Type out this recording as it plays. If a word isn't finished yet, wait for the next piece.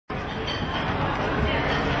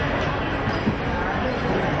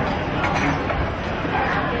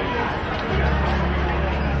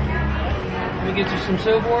get you some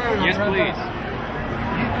silverware? And yes, please.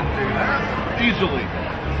 You can do that easily.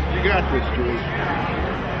 You got this, George.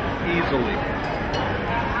 Easily.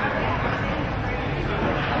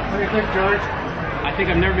 What do you think, George? I think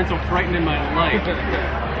I've never been so frightened in my life.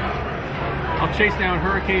 I'll chase down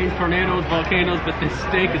hurricanes, tornadoes, volcanoes, but this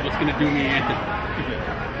steak is what's going to do me in.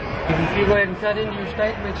 You go ahead and cut into your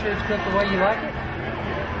steak, make sure it's cooked the way you like it.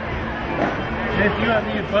 If you have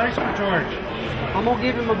any advice for George? I'm going to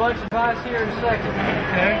give him a bunch of advice here in a second.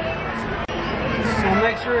 Okay. So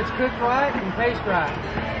make sure it's cooked right and paced right.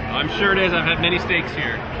 I'm sure it is. I've had many steaks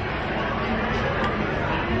here.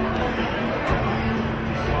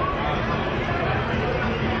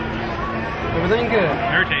 Everything good?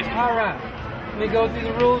 Very tasty. All right. Let me go through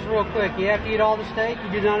the rules real quick. You have to eat all the steak.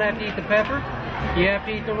 You do not have to eat the pepper. You have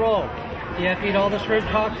to eat the roll. You have to eat all the shrimp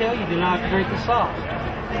cocktail. You do not have to drink the sauce.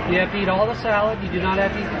 You have to eat all the salad. You do not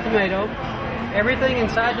have to eat the tomato. Everything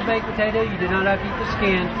inside the baked potato, you do not have to eat the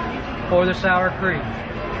skin or the sour cream.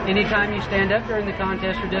 Anytime you stand up during the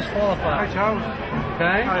contest, you're disqualified.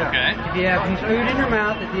 Okay? Okay. If you have food in your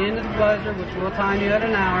mouth at the end of the buzzer, which will time you at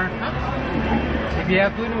an hour, if you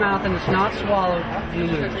have food in your mouth and it's not swallowed, you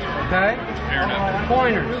lose. Okay? Fair enough.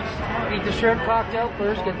 Pointers. Eat the shrimp cocktail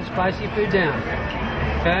first, get the spicy food down.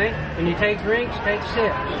 Okay? When you take drinks, take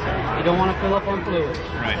sips. You don't want to fill up on fluids.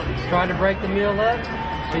 Right. Try to break the meal up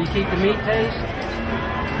so you keep the meat taste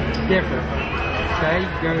different. Okay?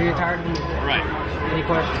 You're going to get tired of the meat. Right. Any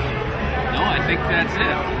questions? No, I think that's it.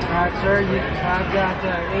 All right, sir. I've got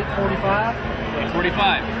 8:45.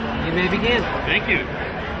 8:45. You may begin. Thank you.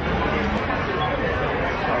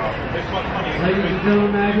 Ladies and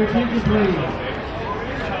gentlemen, may I have your attention, please?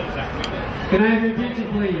 Can I have your attention,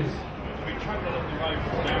 please?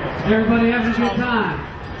 Is everybody having a good time?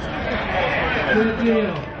 Good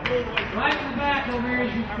deal. Right in the back over here,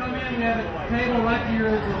 as you come in, we have a table right to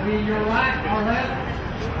your right, our left.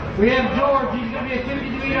 We have George. He's going to be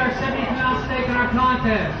attempting to eat our 70-pound steak in our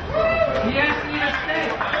contest. He has to eat a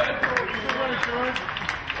steak.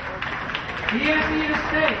 He has to eat a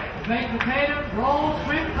steak, a baked potato, roll,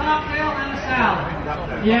 shrimp cocktail, and a salad.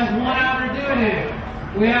 He has 1 hour to do it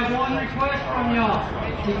in. We have one request from y'all.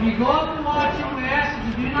 If you go up and watch him, we ask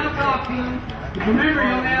that you do not talk to him. But remember,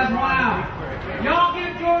 he only has 1 hour. Y'all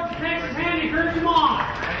give George a Texas hand and encourage him on.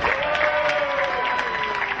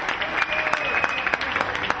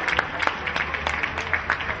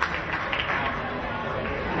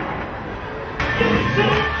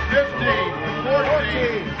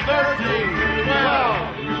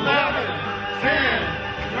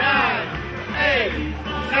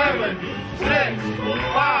 7, 6,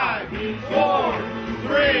 5, 4,